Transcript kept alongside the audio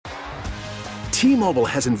T-Mobile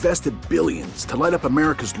has invested billions to light up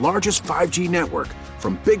America's largest 5G network,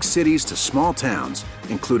 from big cities to small towns,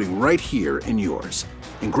 including right here in yours.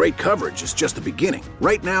 And great coverage is just the beginning.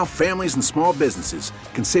 Right now, families and small businesses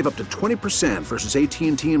can save up to 20% versus AT&T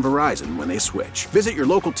and Verizon when they switch. Visit your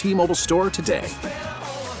local T-Mobile store today.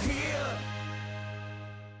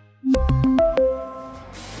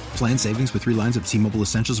 Plan savings with 3 lines of T-Mobile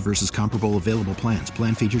Essentials versus comparable available plans.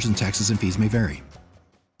 Plan features and taxes and fees may vary.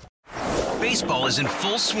 Baseball is in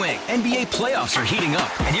full swing. NBA playoffs are heating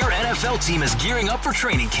up, and your NFL team is gearing up for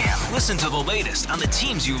training camp. Listen to the latest on the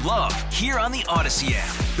teams you love here on the Odyssey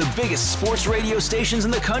app. The biggest sports radio stations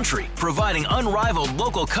in the country, providing unrivaled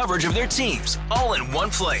local coverage of their teams, all in one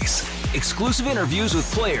place. Exclusive interviews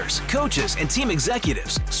with players, coaches, and team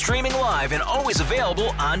executives, streaming live and always available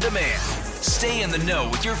on demand. Stay in the know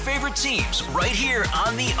with your favorite teams right here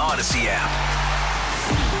on the Odyssey app.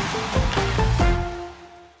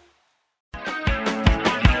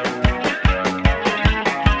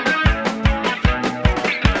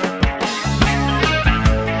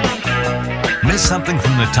 Miss something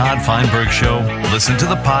from the Todd Feinberg Show? Listen to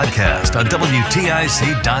the podcast on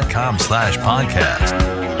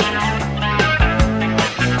WTIC.com/podcast.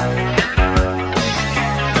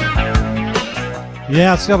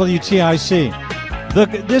 Yeah, it's WTIC.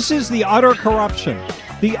 This is the utter corruption,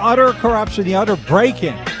 the utter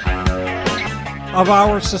break-in of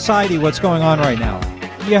our society, what's going on right now.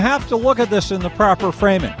 You have to look at this in the proper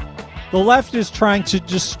framing. The left is trying to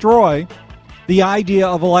destroy the idea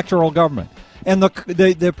of electoral government. And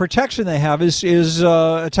the protection they have is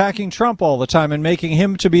attacking Trump all the time and making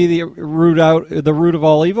him to be the root of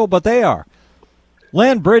all evil, but they are.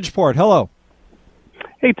 Len Bridgeport, hello.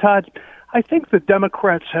 Hey, Todd. I think the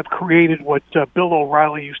Democrats have created what Bill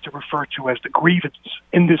O'Reilly used to refer to as the grievance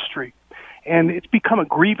industry. And it's become a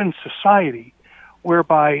grievance society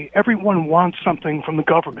whereby everyone wants something from the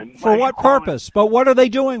government. For what purpose? But what are they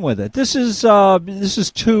doing with it? This is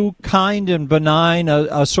too kind and benign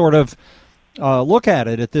a sort of look at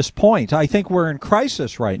it at this point. I think we're in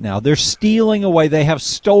crisis right now. They're stealing away. They have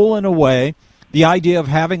stolen away the idea of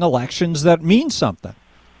having elections that mean something.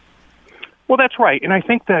 Well, that's right. And I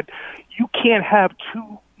think that you can't have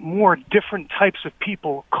two more different types of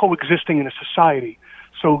people coexisting in a society.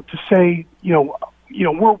 So to say,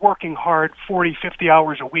 we're working hard 40, 50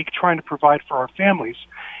 hours a week trying to provide for our families,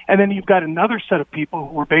 and then you've got another set of people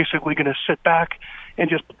who are basically going to sit back and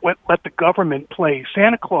just let the government play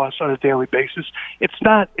Santa Claus on a daily basis. It's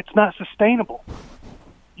not sustainable.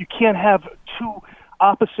 You can't have two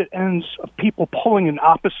opposite ends of people pulling in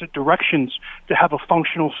opposite directions to have a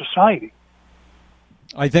functional society.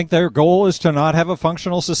 I think their goal is to not have a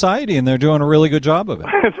functional society, and they're doing a really good job of it.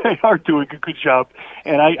 They are doing a good job,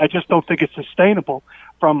 and I just don't think it's sustainable.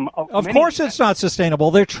 Of course it's not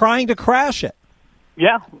sustainable. They're trying to crash it.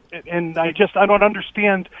 Yeah, and I don't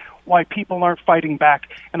understand why people aren't fighting back.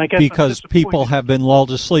 And I guess because people have been lulled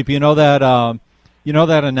to sleep. You know that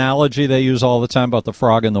analogy they use all the time about the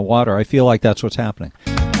frog in the water? I feel like that's what's happening.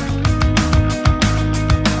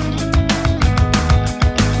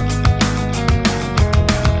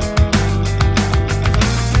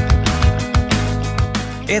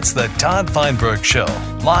 It's the Todd Feinberg Show,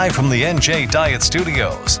 live from the NJ Diet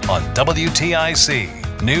Studios on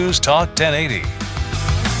WTIC News Talk 1080.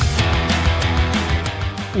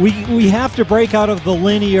 We have to break out of the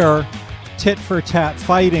linear tit-for-tat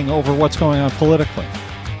fighting over what's going on politically.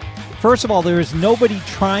 First of all, there is nobody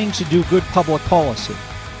trying to do good public policy.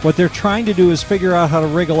 What they're trying to do is figure out how to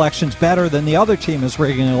rig elections better than the other team is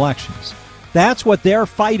rigging elections. That's what they're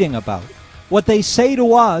fighting about. What they say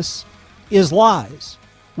to us is lies.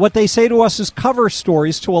 What they say to us is cover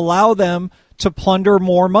stories to allow them to plunder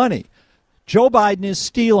more money. Joe Biden is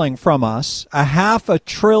stealing from us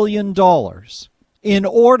 $500 billion in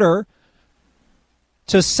order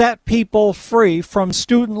to set people free from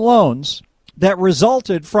student loans that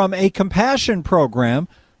resulted from a compassion program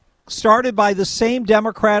started by the same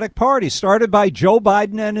Democratic Party, started by Joe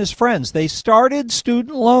Biden and his friends. They started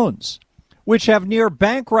student loans, which have near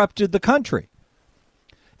bankrupted the country.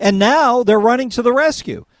 And now they're running to the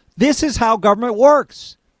rescue. This is how government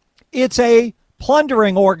works. It's a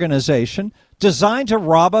plundering organization designed to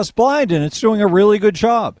rob us blind, and it's doing a really good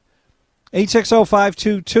job.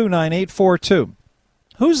 860-522-9842.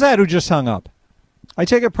 Who's that who just hung up? I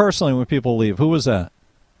take it personally when people leave. Who was that?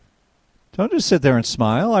 Don't just sit there and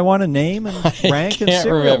smile. I want a name and rank and serial number. I can't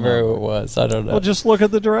remember who it was. I don't know. Well, just look at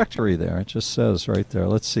the directory there. It just says right there.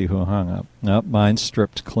 Let's see who hung up. Nope, mine's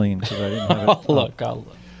stripped clean because I didn't have it. I'll look.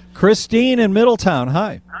 Christine in Middletown.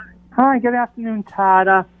 Hi. Hi, good afternoon,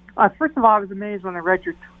 Todd. First of all, I was amazed when I read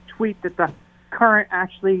your tweet that the current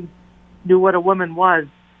actually knew what a woman was.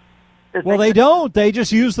 Well, they don't. They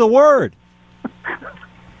just use the word.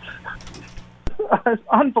 It's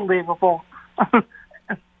unbelievable.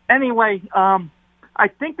 Anyway, I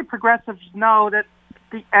think the progressives know that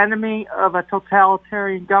the enemy of a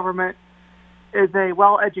totalitarian government is a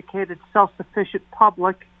well-educated, self-sufficient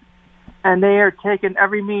public, and they are taking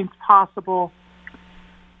every means possible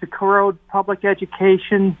to corrode public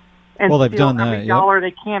education and they've steal done that, every dollar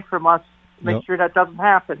they can from us to make sure that doesn't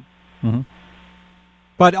happen. Mm-hmm.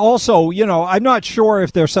 But also, I'm not sure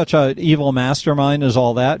if they're such an evil mastermind as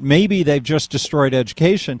all that. Maybe they've just destroyed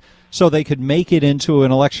education so they could make it into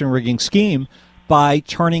an election rigging scheme by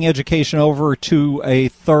turning education over to a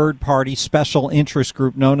third-party special interest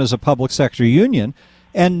group known as a public sector union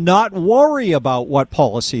and not worry about what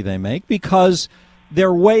policy they make because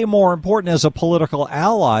they're way more important as a political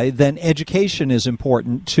ally than education is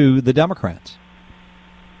important to the Democrats.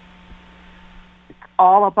 It's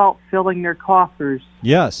all about filling their coffers.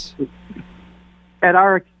 Yes. At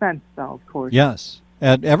our expense, though, of course. Yes,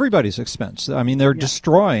 at everybody's expense. I mean, they're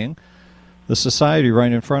destroying the society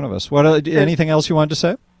right in front of us. What? Anything else you wanted to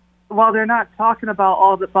say? Well, they're not talking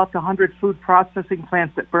about the 100 food processing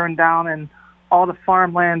plants that burned down and all the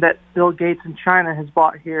farmland that Bill Gates in China has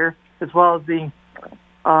bought here, as well as the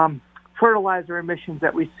fertilizer emissions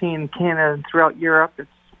that we've seen in Canada and throughout Europe. It's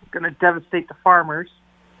going to devastate the farmers.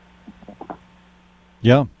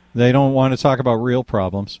 Yeah, they don't want to talk about real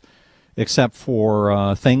problems, except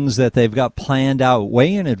for things that they've got planned out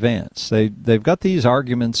way in advance. They've got these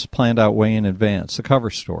arguments planned out way in advance, the cover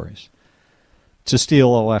stories, to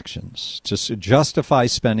steal elections, to justify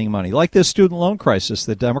spending money, like this student loan crisis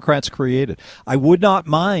that Democrats created. I would not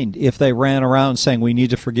mind if they ran around saying we need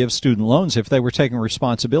to forgive student loans if they were taking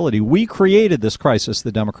responsibility. We created this crisis,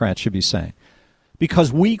 the Democrats should be saying,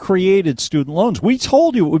 because we created student loans. We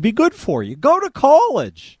told you it would be good for you. Go to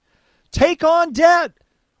college. Take on debt.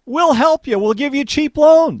 We'll help you. We'll give you cheap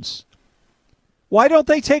loans. Why don't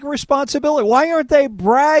they take responsibility? Why aren't they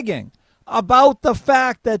bragging about the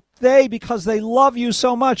fact that because they love you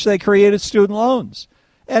so much, they created student loans?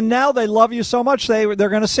 And now they love you so much, they're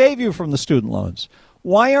going to save you from the student loans.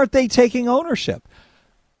 Why aren't they taking ownership?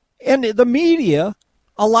 And the media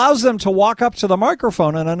allows them to walk up to the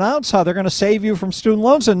microphone and announce how they're going to save you from student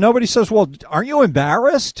loans. And nobody says, well, aren't you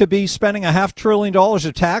embarrassed to be spending $500 billion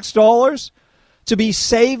of tax dollars to be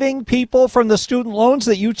saving people from the student loans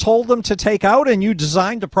that you told them to take out and you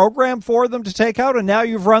designed a program for them to take out, and now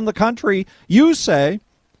you've run the country, you say,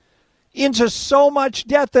 into so much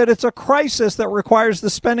debt that it's a crisis that requires the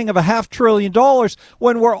spending of $500 billion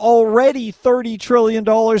when we're already $30 trillion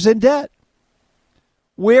in debt?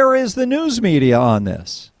 Where is the news media on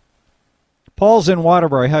this? Paul's in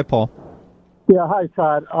Waterbury. Hi, Paul. Yeah, hi,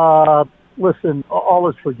 Todd. Listen, all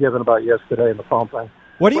is forgiven about yesterday in the phone thing.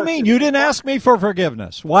 What do you mean? You didn't ask me for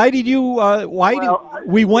forgiveness. Why did you?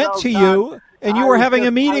 We went to you, and you were having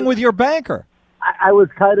a meeting with your banker. I was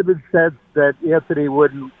kind of incensed that Anthony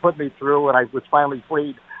wouldn't put me through, and I was finally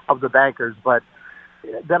freed of the bankers. But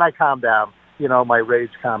then I calmed down. My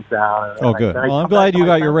rage calmed down. Oh, good. Well, I'm glad you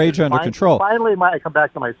got your rage under control. Finally, I come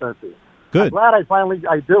back to my senses. Good. I'm glad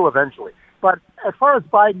I do eventually. But as far as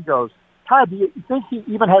Biden goes, Todd, do you think he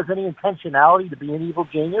even has any intentionality to be an evil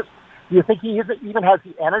genius? Do you think he even has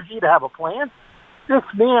the energy to have a plan? This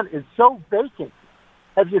man is so vacant.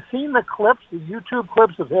 Have you seen the clips, the YouTube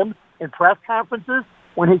clips of him in press conferences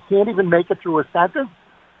when he can't even make it through a sentence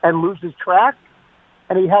and loses track?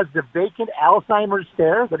 And he has the vacant Alzheimer's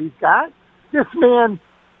stare that he's got? This man,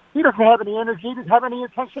 he doesn't have any energy, doesn't have any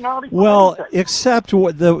intentionality. Well, except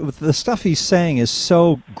what the stuff he's saying is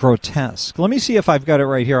so grotesque. Let me see if I've got it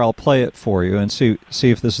right here. I'll play it for you and see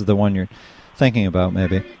if this is the one you're thinking about,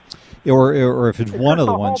 maybe. Or if it's one of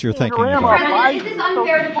the ones you're thinking about. Is this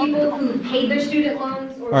unfair to people who paid their student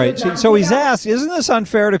loans? All right, so he's asked, isn't this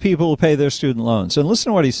unfair to people who pay their student loans? And listen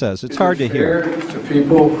to what he says. It's hard to hear. To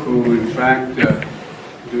people who, in fact,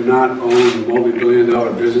 do not own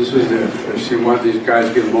multi-billion-dollar businesses, they see one of these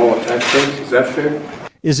guys give them all a tax break. Is that fair?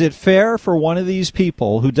 Is it fair for one of these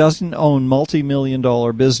people who doesn't own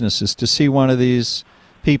multi-million-dollar businesses to see one of these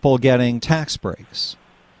people getting tax breaks?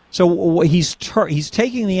 So he's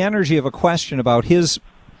taking the energy of a question about his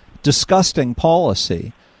disgusting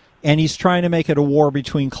policy, and he's trying to make it a war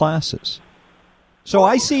between classes. So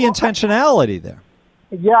I see intentionality there.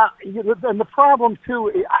 Yeah, and the problem,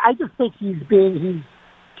 too, I just think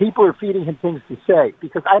people are feeding him things to say,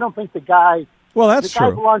 because I don't think the guy... Well, that's true.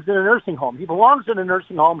 The guy belongs in a nursing home. He belongs in a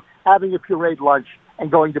nursing home having a pureed lunch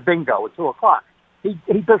and going to bingo at 2 o'clock. He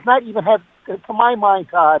does not even have, to my mind,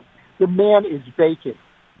 Todd, the man is vacant.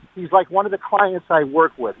 He's like one of the clients I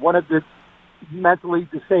work with, one of the mentally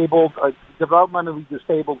disabled, developmentally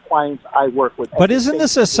disabled clients I work with. But isn't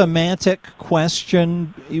this a semantic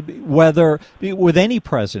question, whether with any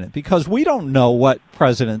president? Because we don't know what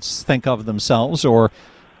presidents think of themselves, or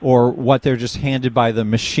what they're just handed by the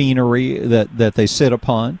machinery that they sit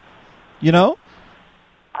upon. You know?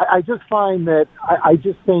 I just find that I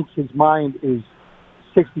just think his mind is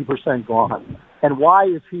 60% gone. And why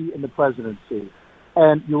is he in the presidency?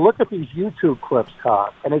 And you look at these YouTube clips,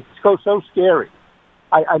 Todd, and it's so scary.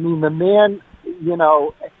 I mean, the man, you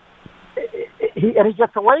know, he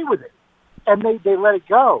gets away with it. And they let it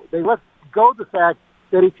go. They let go the fact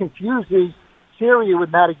that he confuses Syria with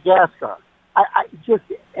Madagascar.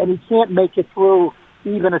 And he can't make it through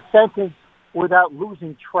even a sentence without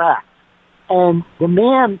losing track. And the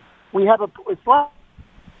man, it's like...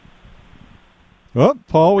 Oh,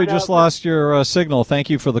 Paul, we just lost your signal. Thank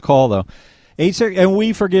you for the call, though. And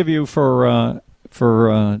we forgive you for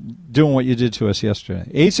doing what you did to us yesterday.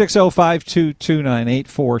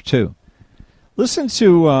 860-522-9842. Listen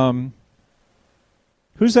to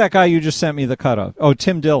who's that guy you just sent me the cut of? Oh,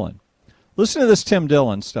 Tim Dillon. Listen to this Tim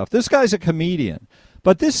Dillon stuff. This guy's a comedian,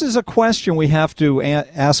 but this is a question we have to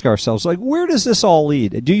ask ourselves. Like, where does this all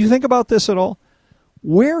lead? Do you think about this at all?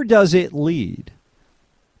 Where does it lead?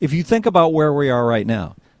 If you think about where we are right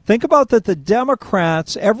now, think about that the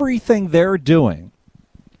Democrats, everything they're doing,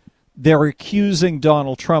 they're accusing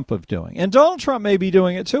Donald Trump of doing. And Donald Trump may be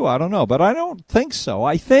doing it too. I don't know. But I don't think so.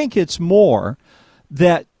 I think it's more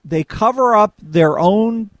that they cover up their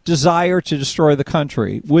own desire to destroy the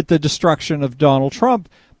country with the destruction of Donald Trump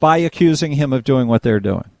by accusing him of doing what they're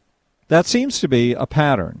doing. That seems to be a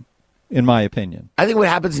pattern, in my opinion. I think what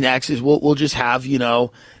happens next is we'll just have, you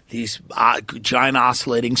know, these giant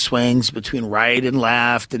oscillating swings between right and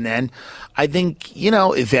left. And then I think, you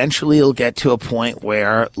know, eventually it'll get to a point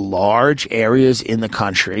where large areas in the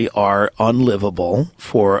country are unlivable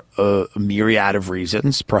for a myriad of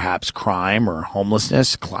reasons, perhaps crime or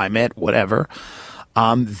homelessness, climate, whatever.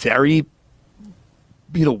 Very,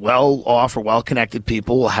 you know, well-off or well-connected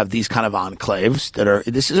people will have these kind of enclaves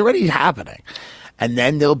this is already happening. And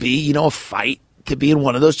then there'll be, you know, a fight to be in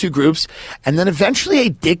one of those two groups. And then eventually a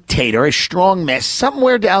dictator, a strong man,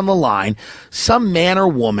 somewhere down the line, some man or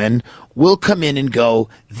woman will come in and go,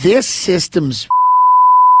 this system's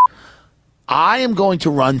I am going to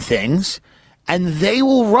run things, and they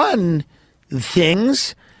will run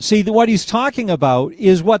things. See, what he's talking about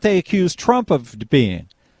is what they accuse Trump of being.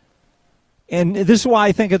 And this is why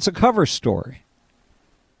I think it's a cover story.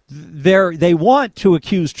 They want to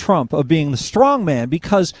accuse Trump of being the strong man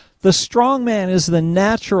because the strong man is the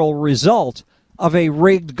natural result of a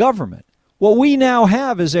rigged government. What we now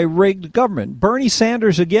have is a rigged government. Bernie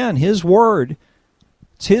Sanders, again, his word,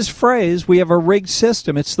 it's his phrase, we have a rigged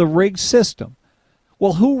system. It's the rigged system.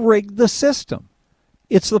 Well, who rigged the system?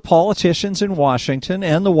 It's the politicians in Washington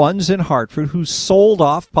and the ones in Hartford who sold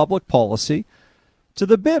off public policy to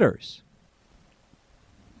the bidders.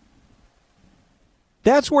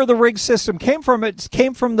 That's where the rigged system came from. It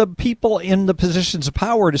came from the people in the positions of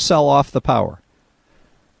power to sell off the power.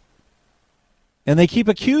 And they keep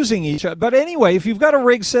accusing each other. But anyway, if you've got a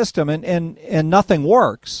rigged system and nothing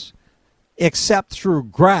works except through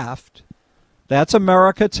graft, that's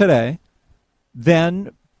America today,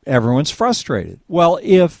 then everyone's frustrated. Well,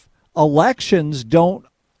 if elections don't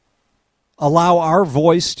allow our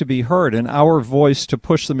voice to be heard and our voice to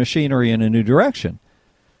push the machinery in a new direction,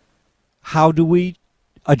 how do we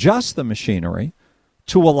adjust the machinery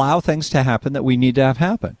to allow things to happen that we need to have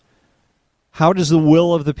happen? How does the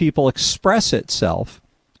will of the people express itself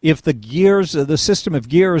if the system of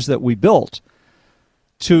gears that we built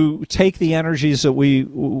to take the energies that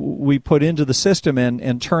we put into the system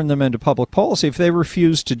and turn them into public policy, if they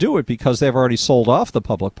refuse to do it because they've already sold off the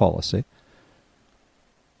public policy,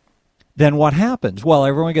 then what happens? Well,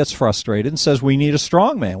 everyone gets frustrated and says we need a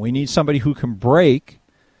strong man. We need somebody who can break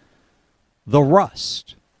the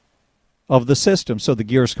rust of the system so the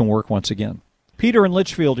gears can work once again. Peter in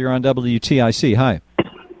Litchfield, you're on WTIC. Hi.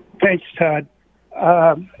 Thanks, Todd.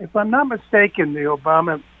 If I'm not mistaken, the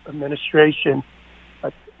Obama administration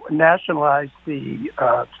nationalized the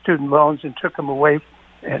student loans and took them away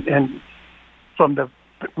and from the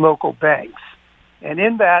local banks. And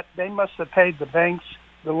in that, they must have paid the banks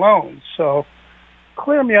the loans. So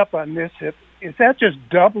clear me up on this. Is that just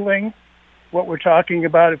doubling what we're talking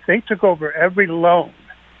about? If they took over every loan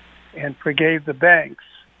and forgave the banks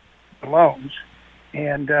the loans,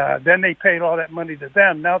 and then they paid all that money to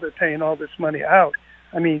them, now they're paying all this money out.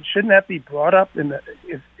 I mean, shouldn't that be brought up in the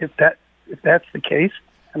if that's the case?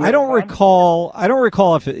 I don't recall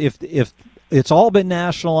if it's all been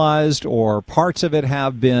nationalized, or parts of it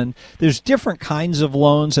have been. There's different kinds of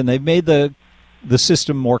loans, and they've made the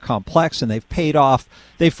system more complex, and they've paid off.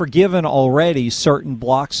 They've forgiven already certain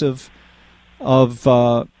blocks of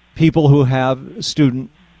people who have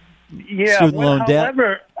student loan debt.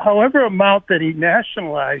 However amount that he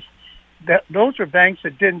nationalized, those are banks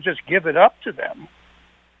that didn't just give it up to them.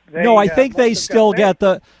 I think they still get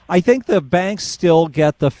I think the banks still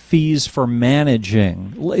get the fees for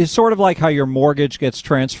managing. It's sort of like how your mortgage gets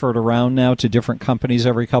transferred around now to different companies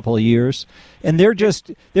every couple of years, and they're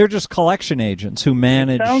just collection agents who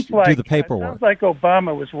manage, do the paperwork. It sounds like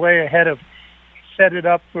Obama was way ahead of, set it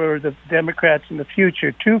up for the Democrats in the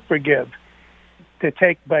future to forgive,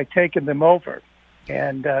 by taking them over.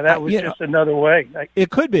 And that was just another way.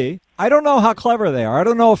 It could be. I don't know how clever they are. I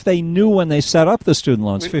don't know if they knew when they set up the student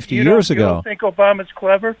loans 50 years ago. You don't think Obama's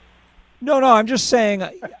clever? No, I'm just saying,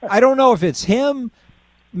 I don't know if it's him.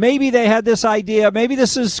 Maybe they had this idea. Maybe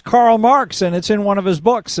this is Karl Marx, and it's in one of his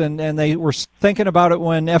books, and they were thinking about it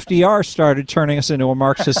when FDR started turning us into a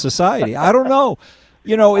Marxist society. I don't know.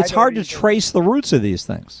 It's hard to trace the roots of these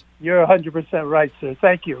things. You're 100% right, sir.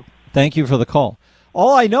 Thank you. Thank you for the call.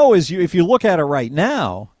 All I know is if you look at it right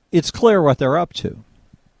now, it's clear what they're up to.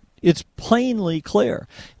 It's plainly clear.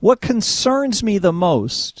 What concerns me the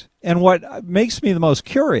most, and what makes me the most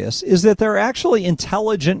curious, is that they're actually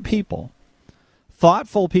intelligent people,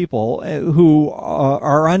 thoughtful people who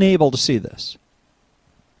are unable to see this.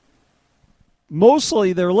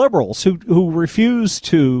 Mostly they're liberals who refuse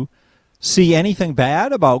to see anything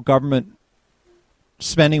bad about government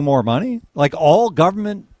spending more money. Like all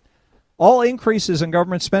increases in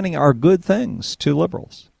government spending are good things to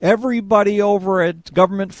liberals. Everybody over at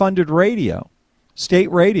government-funded radio,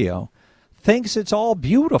 state radio, thinks it's all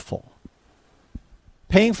beautiful.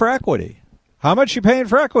 Paying for equity. How much you paying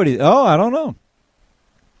for equity? Oh, I don't know.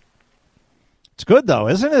 It's good, though,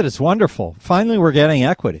 isn't it? It's wonderful. Finally, we're getting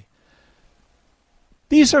equity.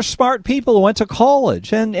 These are smart people who went to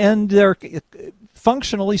college, and they're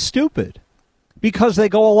functionally stupid because they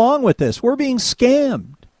go along with this. We're being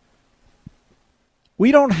scammed.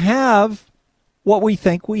 We don't have what we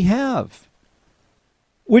think we have,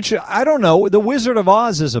 which, I don't know, the Wizard of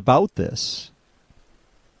Oz is about this,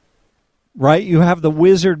 right? You have the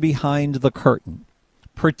wizard behind the curtain,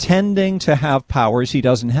 pretending to have powers he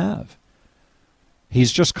doesn't have.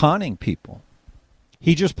 He's just conning people.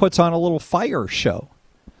 He just puts on a little fire show.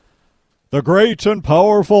 The great and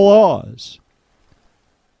powerful Oz.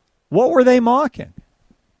 What were they mocking?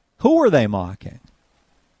 Who were they mocking?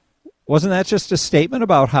 Wasn't that just a statement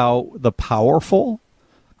about how the powerful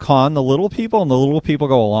con the little people and the little people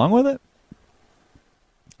go along with it?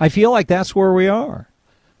 I feel like that's where we are.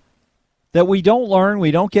 That we don't learn,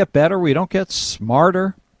 we don't get better, we don't get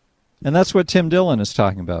smarter. And that's what Tim Dillon is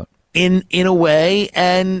talking about. In a way,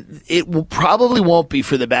 and it probably won't be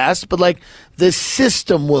for the best, but like the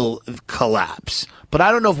system will collapse. But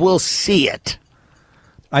I don't know if we'll see it.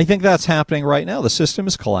 I think that's happening right now. The system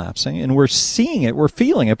is collapsing, and we're seeing it, we're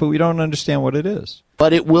feeling it, but we don't understand what it is.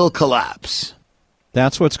 But it will collapse.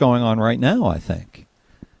 That's what's going on right now, I think.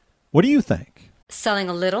 What do you think? Selling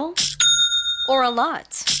a little or a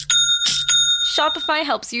lot? Shopify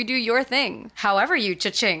helps you do your thing, however you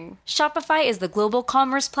cha-ching. Shopify is the global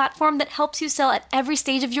commerce platform that helps you sell at every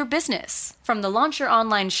stage of your business. From the launch your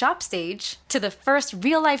online shop stage, to the first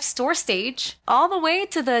real-life store stage, all the way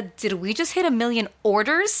to the did we just hit 1 million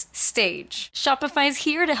orders stage. Shopify's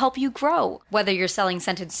here to help you grow. Whether you're selling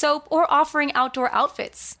scented soap or offering outdoor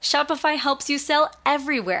outfits, Shopify helps you sell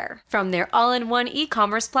everywhere. From their all-in-one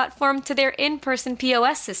e-commerce platform to their in-person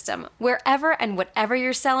POS system, wherever and whatever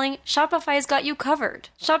you're selling, Shopify's got you covered.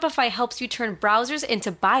 Shopify helps you turn browsers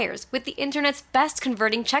into buyers with the internet's best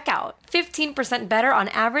converting checkout. 15% better on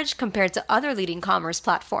average compared to other leading commerce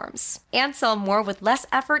platforms. And sell more with less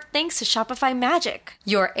effort thanks to Shopify Magic,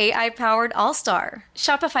 your AI-powered all-star.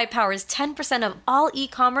 Shopify powers 10% of all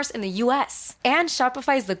e-commerce in the U.S. And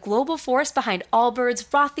Shopify is the global force behind Allbirds,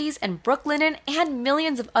 Rothy's, and Brooklinen, and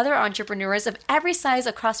millions of other entrepreneurs of every size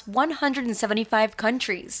across 175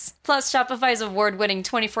 countries. Plus, Shopify's award-winning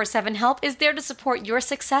 24/7 help is there to support your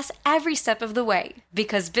success every step of the way.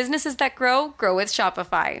 Because businesses that grow, grow with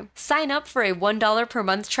Shopify. Sign up for a $1 per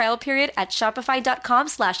month trial period at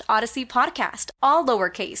shopify.com/Odyssey Podcast, all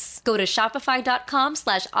lowercase. Go to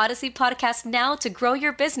shopify.com/Odyssey Podcast now to grow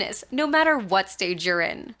your business, no matter what stage you're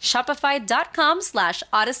in.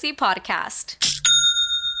 Shopify.com/Odyssey Podcast.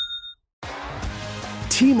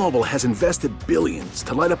 T-Mobile has invested billions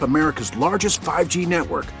to light up America's largest 5G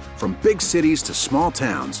network, from big cities to small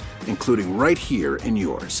towns, including right here in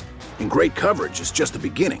yours. And great coverage is just the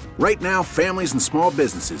beginning. Right now, families and small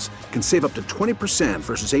businesses can save up to 20%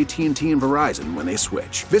 versus AT&T and Verizon when they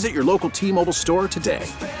switch. Visit your local T-Mobile store today.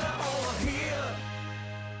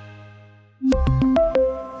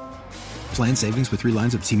 Plan savings with 3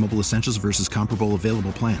 lines of T-Mobile Essentials versus comparable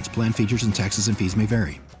available plans. Plan features and taxes and fees may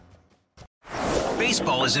vary.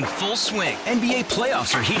 Baseball is in full swing. NBA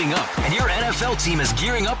playoffs are heating up, and your NFL team is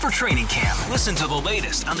gearing up for training camp. Listen to the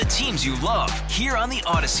latest on the teams you love here on the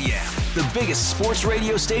Odyssey app. The biggest sports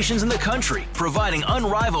radio stations in the country, providing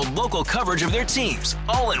unrivaled local coverage of their teams,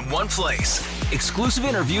 all in one place. Exclusive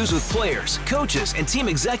interviews with players, coaches, and team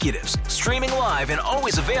executives, streaming live and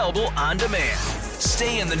always available on demand.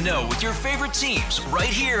 Stay in the know with your favorite teams right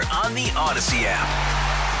here on the Odyssey app.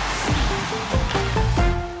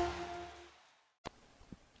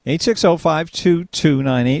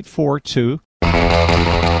 860-522-9842.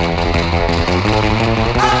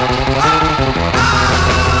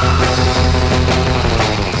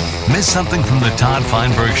 Miss something from the Todd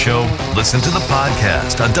Feinberg Show? Listen to the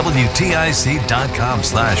podcast on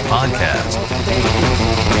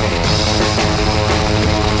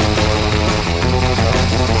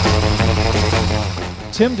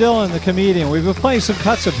WTIC.com/podcast. Tim Dillon, the comedian, we've been playing some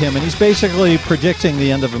cuts of him, and he's basically predicting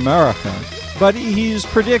the end of America. But he's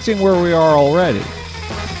predicting where we are already.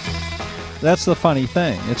 That's the funny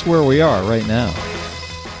thing. It's where we are right now.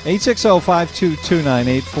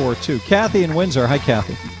 860-522-9842. Kathy in Windsor. Hi,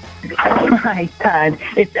 Kathy. Hi, Todd.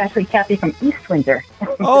 It's actually Kathy from East Windsor.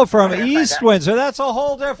 Oh, from East Windsor. That's a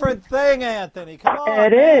whole different thing, Anthony. Come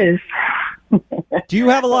on. It is. Do you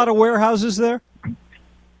have a lot of warehouses there?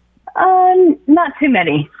 Not too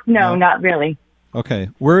many. No, not really. Okay.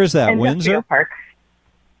 Where is that? Industrial Windsor? Park.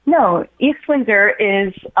 No, East Windsor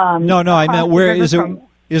is... No, I meant where is it?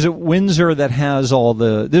 Is it Windsor that has all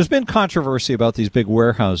the... There's been controversy about these big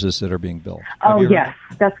warehouses that are being built. Oh, yes.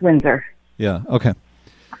 That's Windsor. Yeah, okay.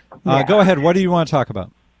 Go ahead. What do you want to talk about?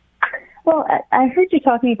 Well, I heard you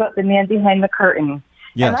talking about the man behind the curtain.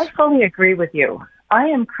 Yes. And I fully agree with you. I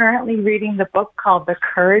am currently reading the book called The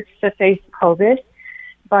Courage to Face COVID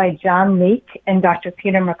by John Leake and Dr.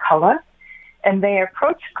 Peter McCullough. And they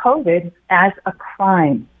approach COVID as a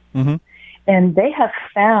crime. Mm-hmm. And they have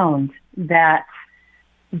found that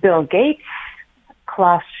Bill Gates,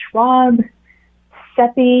 Klaus Schwab,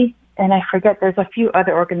 CEPI, and I forget, there's a few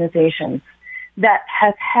other organizations that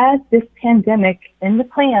have had this pandemic in the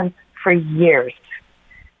plans for years,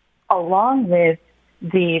 along with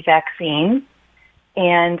the vaccine,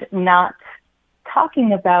 and not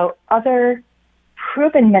talking about other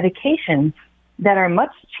proven medications that are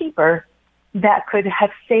much cheaper that could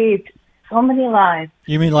have saved so many lives.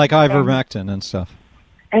 You mean like ivermectin and stuff?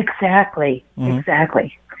 Exactly, Mm-hmm.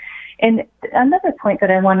 exactly. And another point that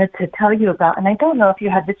I wanted to tell you about, and I don't know if you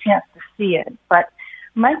had the chance to see it, but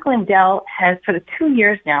Mike Lindell has, for the 2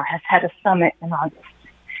 years now, has had a summit in August.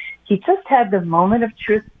 He just had the Moment of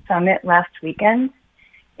Truth summit last weekend,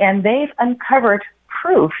 and they've uncovered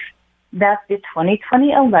proof that the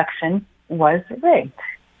 2020 election was rigged.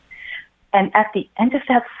 And at the end of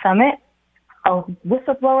that summit, a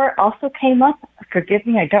whistleblower also came up. Forgive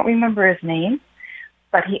me, I don't remember his name.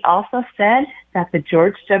 But he also said that the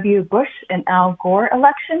George W. Bush and Al Gore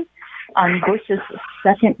election on Bush's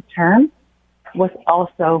second term was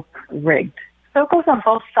also rigged. So it goes on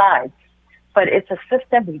both sides. But it's a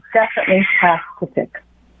system we definitely have to fix.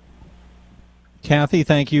 Kathy,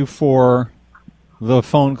 thank you for the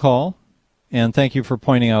phone call, and thank you for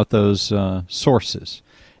pointing out those sources.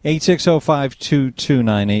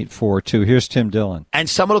 860-522-9842. Here's Tim Dillon. And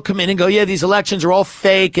someone will come in and go, yeah, these elections are all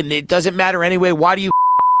fake and it doesn't matter anyway. Why do you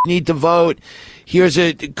need to vote? Here's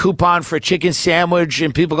a coupon for a chicken sandwich.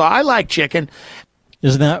 And people go, I like chicken.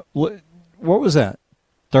 Isn't that, what was that,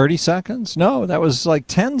 30 seconds? No, that was like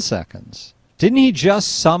 10 seconds. Didn't he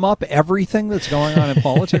just sum up everything that's going on in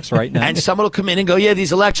politics right now? And someone will come in and go, yeah,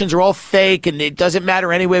 these elections are all fake and it doesn't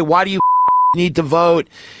matter anyway. Why do you need to vote?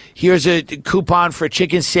 Here's a coupon for a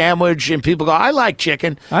chicken sandwich. And people go, I like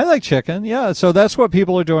chicken. I like chicken, yeah. So that's what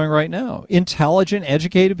people are doing right now. Intelligent,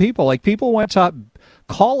 educated people. Like people went to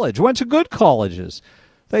college, went to good colleges.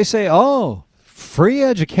 They say, oh, free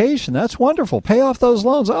education. That's wonderful. Pay off those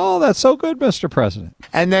loans. Oh, that's so good, Mr. President.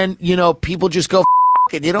 And then, people just go,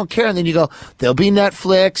 and you don't care. And then you go, there'll be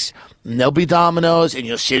Netflix, and there'll be Domino's, and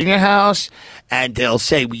you'll sit in your house, and they'll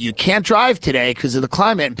say, well, you can't drive today because of the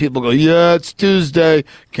climate. And people go, yeah, it's Tuesday.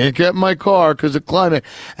 Can't get in my car because of climate.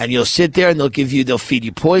 And you'll sit there, and they'll feed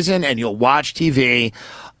you poison, and you'll watch TV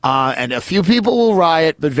And a few people will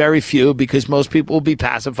riot, but very few, because most people will be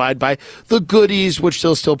pacified by the goodies, which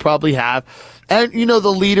they'll still probably have. And, the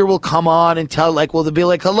leader will come on and tell, they'll be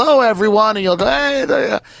like, hello, everyone. And you'll go, hey,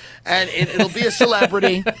 there. And it'll be a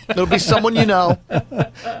celebrity. It'll be someone you know.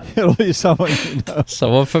 It'll be someone you know.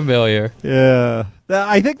 Someone familiar. Yeah.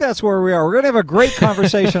 I think that's where we are. We're going to have a great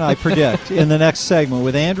conversation, I predict, in the next segment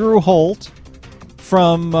with Andrew Holt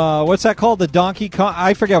from, what's that called? The Donkey Kong?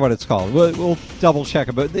 I forget what it's called. We'll double check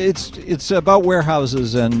it. But it's about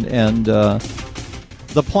warehouses and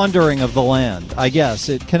the plundering of the land, I guess.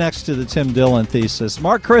 It connects to the Tim Dillon thesis.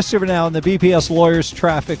 Mark Christopher now in the BPS Lawyers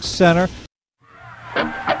Traffic Center.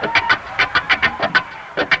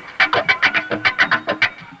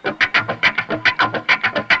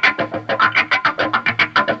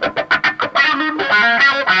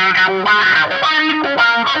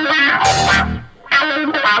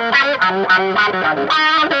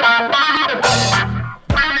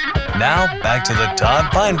 Now, back to the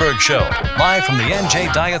Todd Feinberg Show, live from the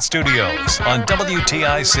NJ Diet Studios on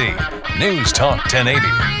WTIC News Talk 1080.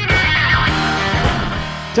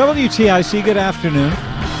 WTIC, good afternoon.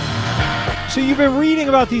 So you've been reading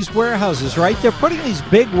about these warehouses, right? They're putting these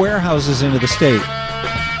big warehouses into the state.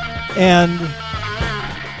 And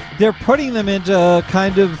they're putting them into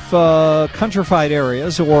kind of countrified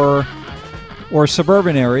areas or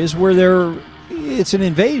suburban areas where it's an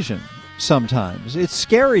invasion. Sometimes it's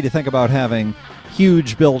scary to think about having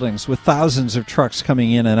huge buildings with thousands of trucks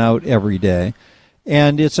coming in and out every day.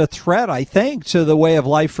 And it's a threat, I think, to the way of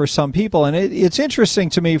life for some people. And it's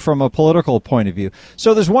interesting to me from a political point of view.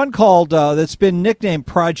 So there's one called that's been nicknamed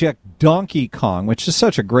Project Donkey Kong, which is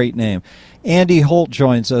such a great name. Andy Holt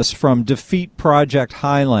joins us from Defeat Project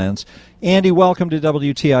Highlands. Andy, welcome to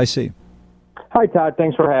WTIC. Hi, Todd.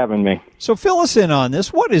 Thanks for having me. So fill us in on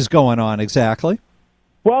this. What is going on exactly?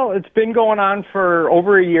 Well, it's been going on for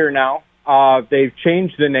over a year now. They've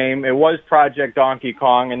changed the name. It was Project Donkey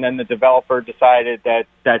Kong, and then the developer decided that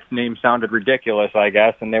name sounded ridiculous, I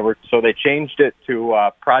guess, and they changed it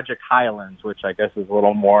to Project Highlands, which I guess is a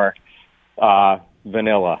little more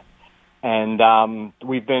vanilla. And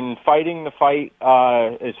we've been fighting the fight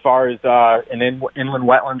as far as an inland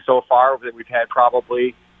wetland so far. That we've had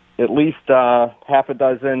probably at least half a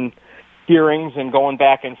dozen hearings and going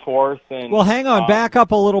back and forth. And well, hang on, back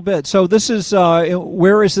up a little bit. So this is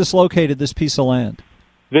where is this located? This piece of land?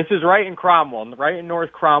 This is right in Cromwell, right in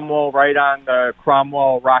North Cromwell, right on the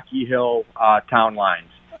Cromwell-Rocky Hill town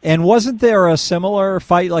lines. And wasn't there a similar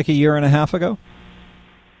fight like a year and a half ago?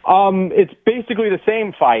 It's basically the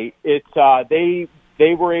same fight. It's we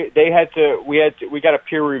got a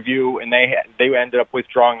peer review, and they ended up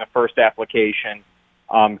withdrawing the first application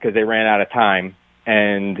because they ran out of time.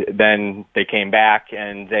 And then they came back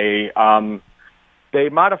and they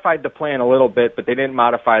modified the plan a little bit, but they didn't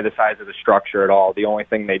modify the size of the structure at all. The only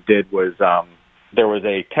thing they did was there was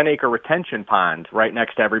a 10-acre retention pond right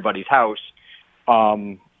next to everybody's house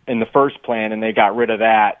in the first plan, and they got rid of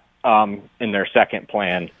that in their second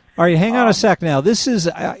plan. All right, hang on a sec now. This is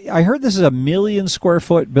I heard this is 1 million square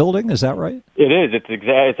foot building. Is that right? It is.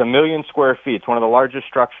 It's 1 million square feet. It's one of the largest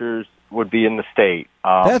structures would be in the state.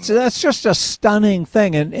 That's just a stunning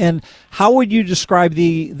thing. And how would you describe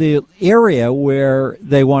the area where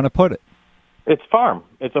they want to put it? It's farm.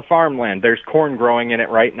 It's a farmland. There's corn growing in it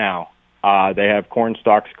right now. They have corn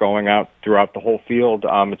stalks growing out throughout the whole field.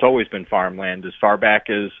 It's always been farmland. As far back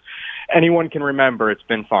as anyone can remember, it's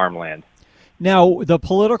been farmland. Now, the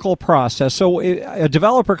political process. So a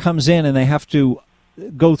developer comes in and they have to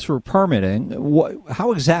go through permitting.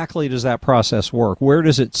 How exactly does that process work? Where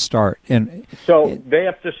does it start? So they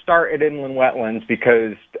have to start at inland wetlands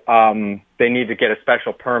because they need to get a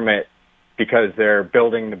special permit because they're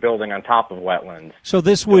building the building on top of wetlands. So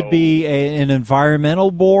this would be an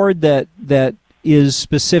environmental board that is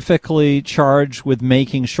specifically charged with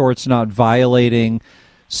making sure it's not violating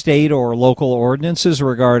state or local ordinances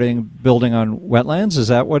regarding building on wetlands? Is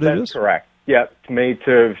that what it is? That's correct. Yep, it's made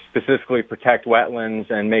to specifically protect wetlands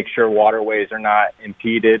and make sure waterways are not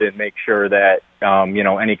impeded and make sure that,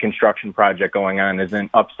 any construction project going on isn't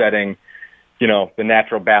upsetting, the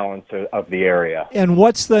natural balance of the area. And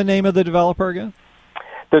what's the name of the developer again?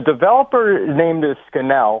 The developer name is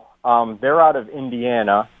Scannell. They're out of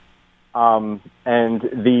Indiana. And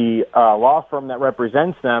the law firm that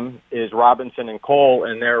represents them is Robinson and Cole,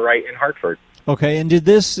 and they're right in Hartford. Okay, and did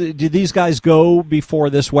these guys go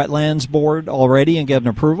before this wetlands board already and get an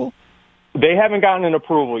approval? They haven't gotten an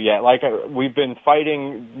approval yet. We've been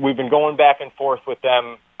going back and forth with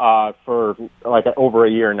them for over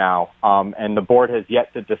a year now. And the board has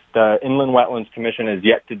yet to the Inland Wetlands Commission has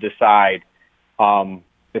yet to decide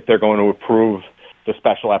if they're going to approve the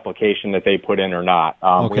special application that they put in or not.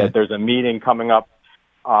 There's a meeting coming up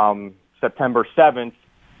September 7th,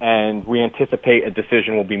 and we anticipate a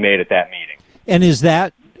decision will be made at that meeting. And is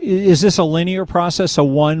this a linear process? So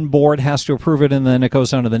one board has to approve it and then it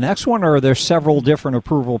goes on to the next one, or are there several different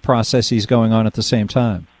approval processes going on at the same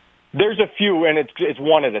time? There's a few, and it's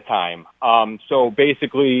one at a time. So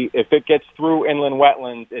basically, if it gets through inland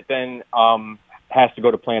wetlands, it then has to go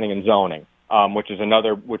to planning and zoning, which is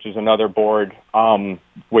another board,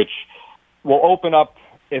 which will open up.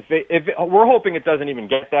 We're hoping it doesn't even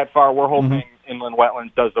get that far. We're hoping inland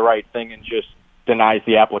wetlands does the right thing and just denies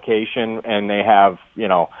the application, and they have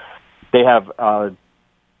a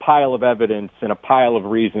pile of evidence and a pile of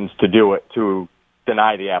reasons to do it, to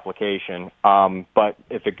deny the application. But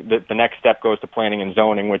if the next step goes to planning and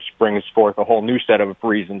zoning, which brings forth a whole new set of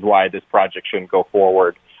reasons why this project shouldn't go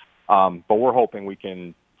forward. But we're hoping we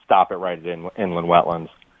can stop it right at inland wetlands.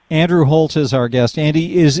 Andrew Holt is our guest.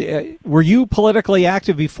 Andy, were you politically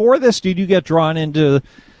active before this? Did you get drawn into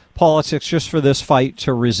politics just for this fight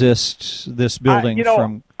to resist this building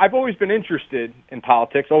from? I've always been interested in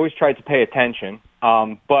politics, always tried to pay attention,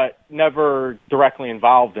 but never directly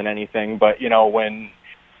involved in anything. But,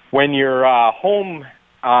 when your home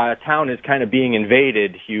town is kind of being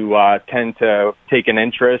invaded, you tend to take an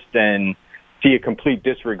interest and see a complete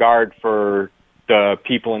disregard for the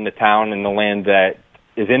people in the town and the land that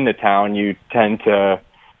is in the town. You tend to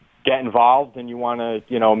get involved, and you want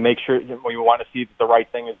to, make sure you want to see that the right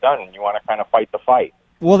thing is done, and you want to kind of fight the fight.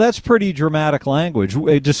 Well, that's pretty dramatic language.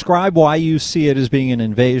 Describe why you see it as being an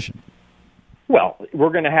invasion. Well,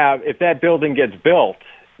 we're going to have, if that building gets built,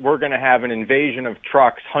 we're going to have an invasion of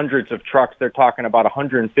trucks, hundreds of trucks. They're talking about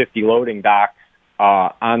 150 loading docks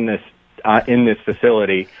in this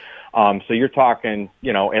facility. So you're talking,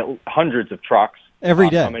 hundreds of trucks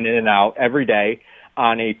every day coming in and out every day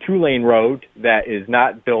on a 2-lane road that is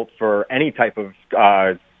not built for any type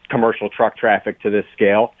of commercial truck traffic to this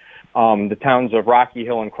scale. The towns of Rocky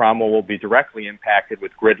Hill and Cromwell will be directly impacted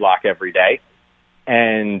with gridlock every day.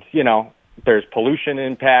 And, there's pollution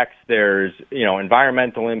impacts, there's,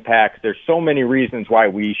 environmental impacts. There's so many reasons why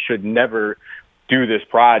we should never do this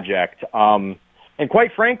project. And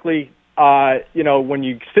quite frankly, when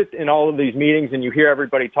you sit in all of these meetings and you hear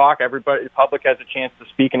everybody talk, the public has a chance to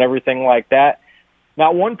speak and everything like that.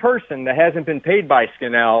 Not one person that hasn't been paid by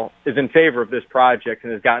Skinnell is in favor of this project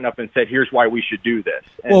and has gotten up and said, here's why we should do this.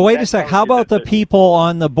 And well, wait a sec. How about the people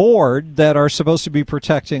on the board that are supposed to be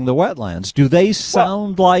protecting the wetlands? Do they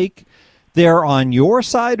sound like they're on your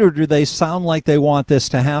side, or do they sound like they want this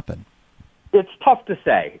to happen? It's tough to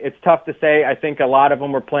say. I think a lot of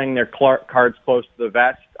them are playing their cards close to the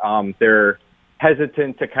vest. They're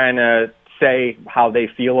hesitant to kind of say how they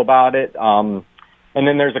feel about it. And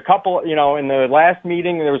then there's a couple, in the last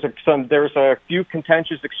meeting, there was a few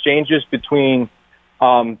contentious exchanges between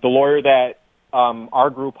the lawyer that our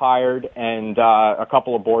group hired and a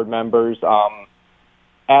couple of board members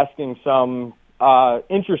asking some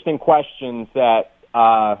interesting questions that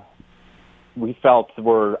we felt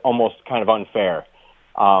were almost kind of unfair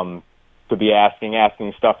to be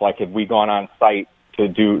asking stuff like, have we gone on site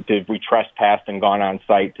did we trespass and gone on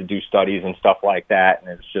site to do studies and stuff like that? And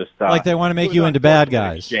it's just like they want to make you into bad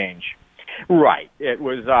guys. Exchange. Right. It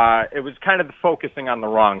was kind of focusing on the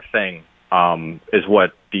wrong thing, is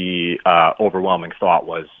what the overwhelming thought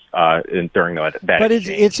was during that But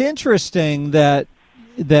exchange. It's interesting that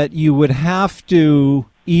you would have to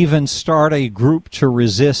even start a group to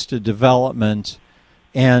resist a development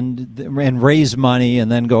and raise money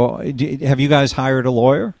and then go. Have you guys hired a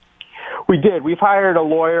lawyer? We did. We've hired a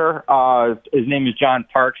lawyer. His name is John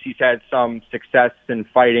Parks. He's had some success in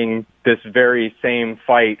fighting this very same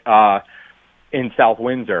fight in South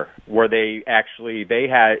Windsor, where he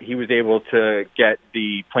was able to get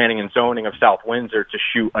the planning and zoning of South Windsor to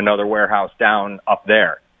shoot another warehouse down up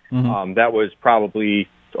there. Mm-hmm. That was probably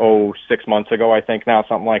 6 months ago, I think now,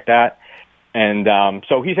 something like that. And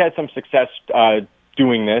so he's had some success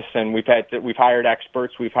doing this, and we've hired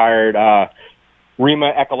experts. We've hired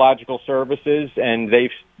REMA Ecological Services, and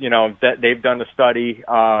they've done a study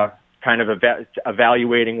kind of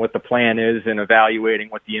evaluating what the plan is and evaluating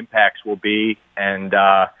what the impacts will be. And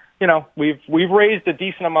we've raised a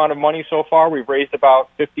decent amount of money so far. We've raised about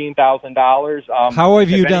 $15,000. How have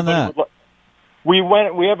you done that? We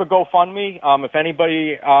have a GoFundMe. If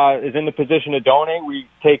anybody is in the position to donate, we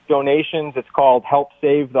take donations. It's called Help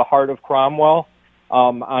Save the Heart of Cromwell.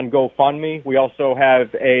 On GoFundMe. We also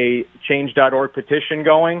have a Change.org petition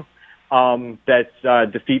going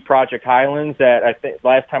that's Defeat Project Highlands. That I think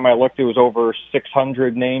last time I looked, it was over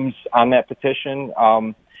 600 names on that petition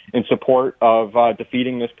in support of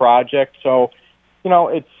defeating this project. So,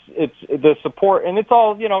 it's the support, and it's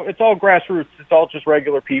all grassroots. It's all just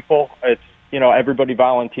regular people. It's everybody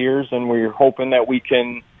volunteers, and we're hoping that we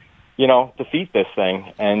can defeat this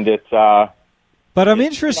thing. And it's but I'm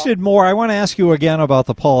interested more. I want to ask you again about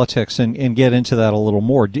the politics and get into that a little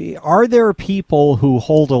more. Are there people who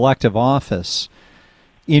hold elective office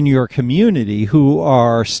in your community who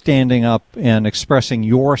are standing up and expressing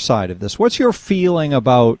your side of this? What's your feeling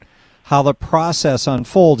about how the process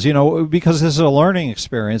unfolds? Because this is a learning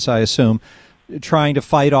experience, I assume, trying to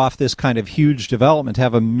fight off this kind of huge development, to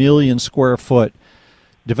have 1 million square foot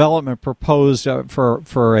development proposed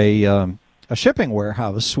for a shipping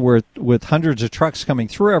warehouse with hundreds of trucks coming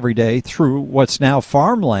through every day through what's now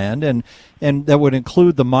farmland, and that would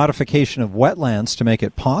include the modification of wetlands to make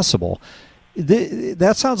it possible.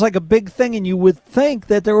 That sounds like a big thing, and you would think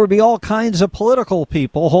that there would be all kinds of political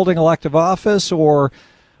people holding elective office or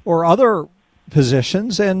other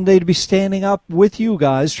positions, and they'd be standing up with you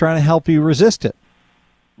guys trying to help you resist it.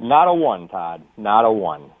 Not a one, Todd. Not a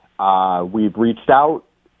one. We've reached out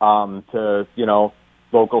to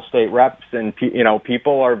local state reps, and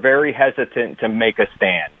people are very hesitant to make a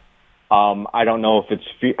stand. I don't know if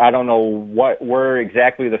I don't know where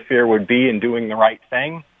exactly the fear would be in doing the right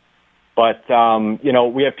thing, but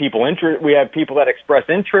we have people that express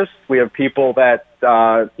interest. We have people that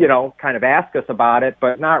kind of ask us about it,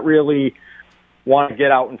 but not really want to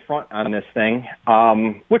get out in front on this thing,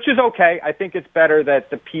 which is okay. I think it's better that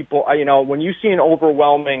the people, when you see an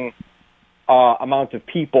overwhelming amount of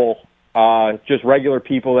people, just regular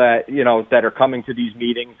people that are coming to these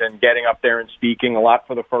meetings and getting up there and speaking a lot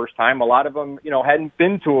for the first time. A lot of them, hadn't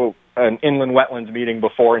been to an inland wetlands meeting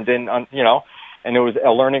before and didn't, and it was a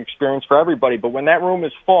learning experience for everybody. But when that room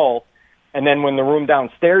is full, and then when the room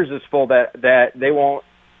downstairs is full, that they won't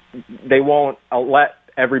let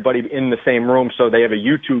everybody in the same room, so they have a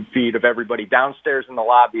YouTube feed of everybody downstairs in the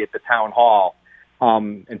lobby at the town hall,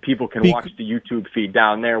 and people can watch the YouTube feed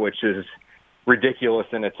down there, which is ridiculous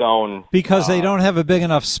in its own. Because they don't have a big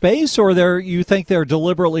enough space, or you think they're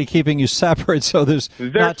deliberately keeping you separate so there's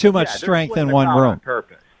not too much strength in one room? On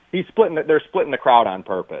purpose. They're splitting the crowd on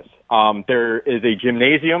purpose. There is a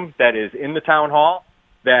gymnasium that is in the town hall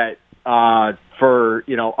that for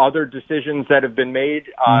other decisions that have been made,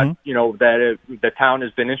 that the town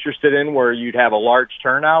has been interested in, where you'd have a large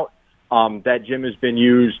turnout. That gym has been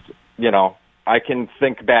used. I can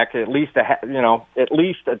think back at least half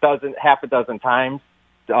a dozen times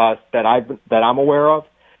that I'm aware of.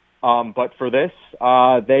 But for this,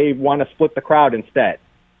 they want to split the crowd instead,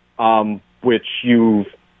 which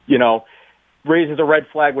raises a red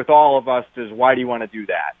flag with all of us. Is why do you want to do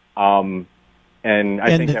that? And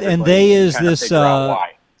I think they is this the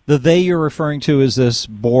they you're referring to is this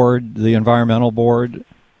board, the environmental board.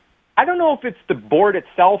 I don't know if it's the board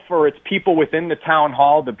itself or it's people within the town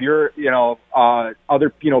hall, the bureau, other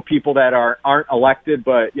people that aren't elected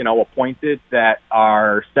but appointed that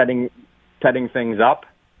are setting things up.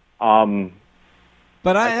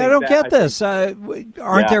 But I don't get this.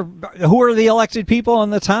 Aren't there? Who are the elected people in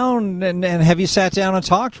the town? And have you sat down and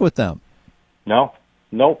talked with them? No.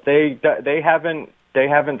 Nope. They haven't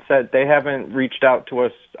reached out to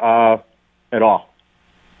us at all.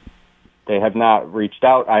 They have not reached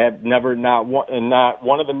out. I have never, not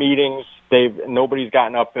one of the meetings. Nobody's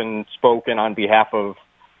gotten up and spoken on behalf of,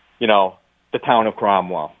 the town of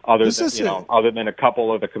Cromwell, other than a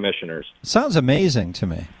couple of the commissioners. Sounds amazing to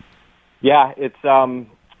me. Yeah, it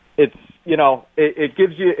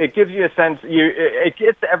gives you a sense. It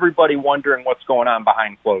gets everybody wondering what's going on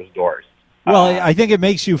behind closed doors. Well, I think it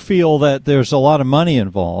makes you feel that there's a lot of money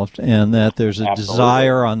involved and that there's a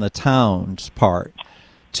desire on the town's part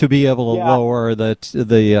to be able to lower to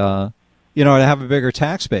have a bigger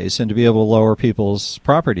tax base and to be able to lower people's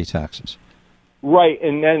property taxes. Right,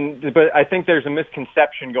 but I think there's a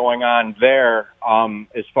misconception going on there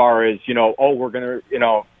as far as, we're going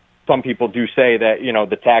to, some people do say that,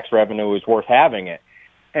 the tax revenue is worth having it.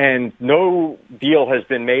 And no deal has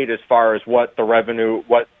been made as far as what the revenue,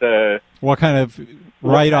 what kind of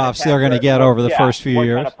write-offs they're going to get over the first few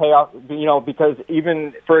years. Kind of payout, because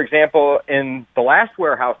even, for example, in the last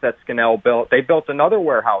warehouse that Scannell built, they built another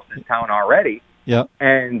warehouse in town already. Yeah.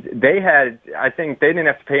 And I think they didn't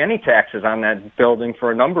have to pay any taxes on that building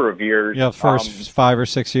for a number of years. Yeah, first 5 or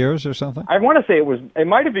 6 years or something. I want to say it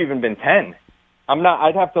might have even been 10.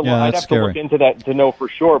 I'd have to look into that to know for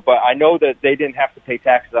sure, but I know that they didn't have to pay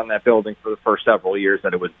taxes on that building for the first several years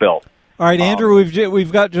that it was built. All right, Andrew,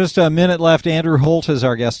 we've got just a minute left. Andrew Holt is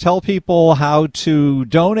our guest. Tell people how to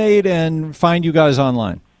donate and find you guys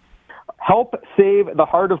online. Help Save the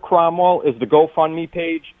Heart of Cromwell is the GoFundMe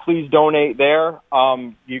page. Please donate there.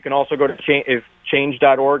 You can also go to if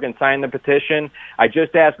change.org and sign the petition. I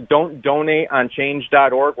just ask, don't donate on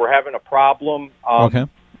change.org. We're having a problem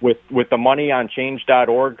with the money on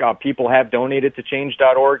change.org. People have donated to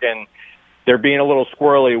change.org, and they're being a little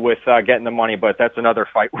squirrely with getting the money, but that's another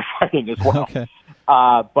fight we're fighting as well. Okay.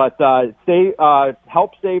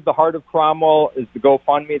 Help Save the Heart of Cromwell is the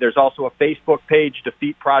GoFundMe. There's also a Facebook page,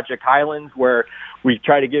 Defeat Project Highlands, where we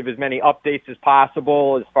try to give as many updates as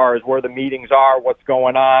possible as far as where the meetings are, what's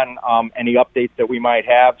going on, any updates that we might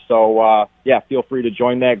have. So, feel free to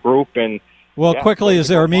join that group. And quickly, is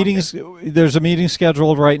there a meetings? There's a meeting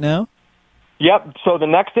scheduled right now? Yep. So the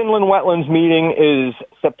next inland wetlands meeting is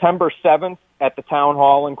September 7th at the Town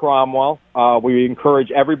Hall in Cromwell. We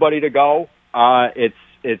encourage everybody to go.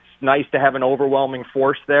 It's nice to have an overwhelming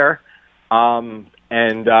force there. You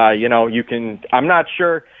can, I'm not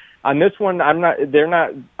sure on this one. I'm not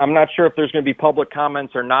sure if there's going to be public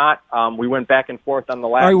comments or not. We went back and forth on the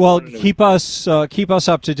last. All right. Well, one. keep us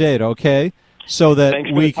up to date. Okay. So that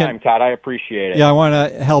Thanks for the time, Todd. I appreciate it. Yeah. I want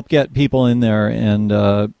to help get people in there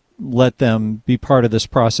and, let them be part of this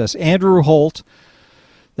process. Andrew Holt,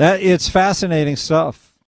 it's fascinating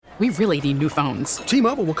stuff. We really need new phones.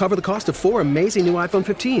 T-Mobile will cover the cost of 4 amazing new iPhone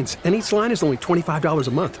 15s, and each line is only $25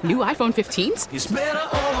 a month. New iPhone 15s? It's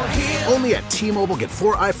better over here. Only at T-Mobile, get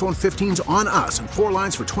 4 iPhone 15s on us and 4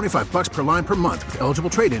 lines for $25 per line per month with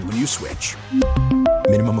eligible trade-in when you switch.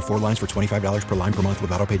 Minimum of 4 lines for $25 per line per month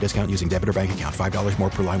with autopay discount using debit or bank account. $5 more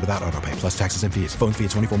per line without autopay, plus taxes and fees. Phone fee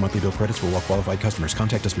at 24 monthly bill credits for well-qualified customers.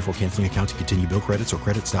 Contact us before canceling account to continue bill credits or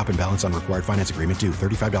credit stop and balance on required finance agreement due.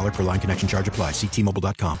 $35 per line connection charge applies. See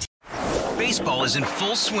T-Mobile.com. Baseball is in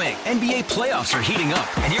full swing. NBA playoffs are heating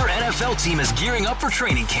up, and your NFL team is gearing up for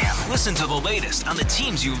training camp. Listen to the latest on the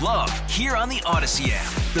teams you love here on the Odyssey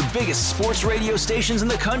app. The biggest sports radio stations in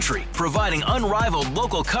the country, providing unrivaled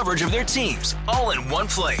local coverage of their teams, all in one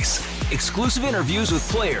place. Exclusive interviews with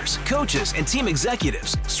players, coaches, and team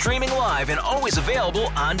executives, streaming live and always available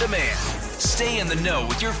on demand. Stay in the know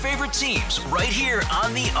with your favorite teams right here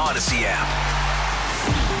on the Odyssey app.